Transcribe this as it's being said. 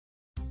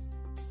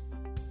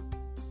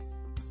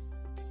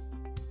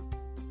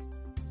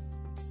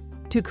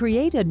To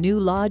create a new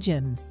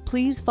login,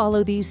 please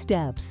follow these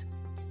steps.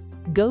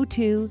 Go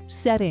to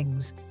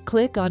Settings,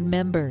 click on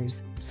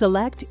Members,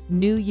 select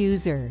New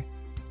User.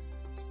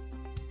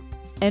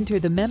 Enter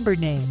the member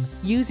name,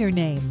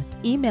 username,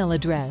 email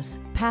address,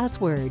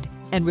 password,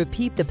 and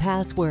repeat the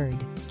password.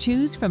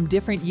 Choose from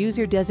different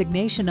user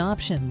designation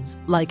options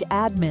like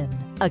Admin,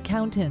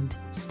 Accountant,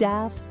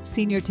 Staff,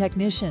 Senior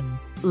Technician,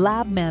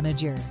 Lab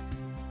Manager.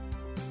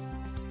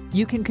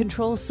 You can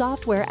control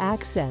software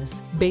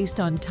access based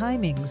on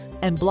timings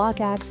and block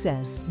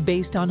access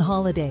based on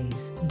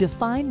holidays.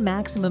 Define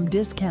maximum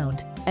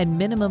discount and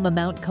minimum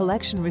amount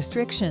collection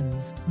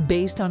restrictions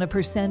based on a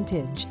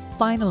percentage.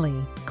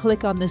 Finally,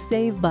 click on the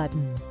Save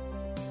button.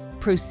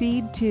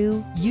 Proceed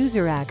to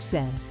User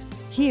Access.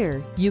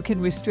 Here, you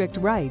can restrict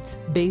rights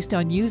based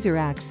on user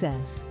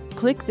access.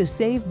 Click the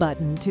Save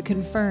button to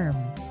confirm.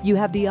 You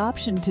have the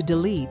option to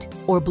delete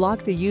or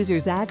block the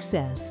user's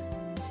access.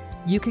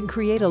 You can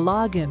create a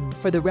login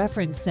for the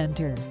reference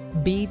center,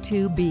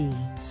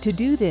 B2B. To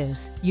do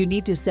this, you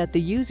need to set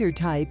the user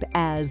type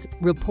as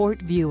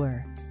Report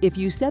Viewer. If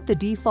you set the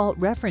default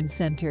reference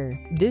center,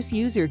 this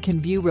user can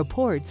view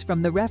reports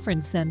from the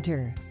reference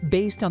center.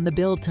 Based on the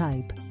bill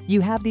type,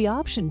 you have the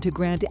option to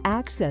grant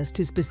access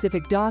to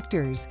specific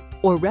doctors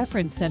or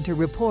reference center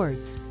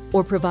reports,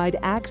 or provide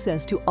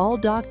access to all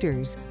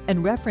doctors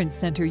and reference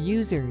center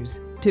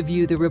users to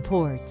view the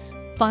reports.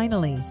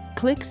 Finally,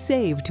 click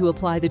Save to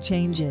apply the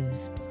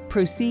changes.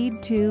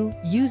 Proceed to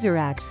User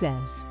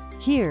Access.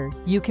 Here,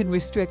 you can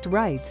restrict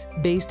rights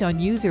based on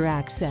user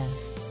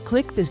access.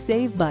 Click the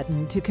Save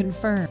button to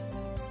confirm.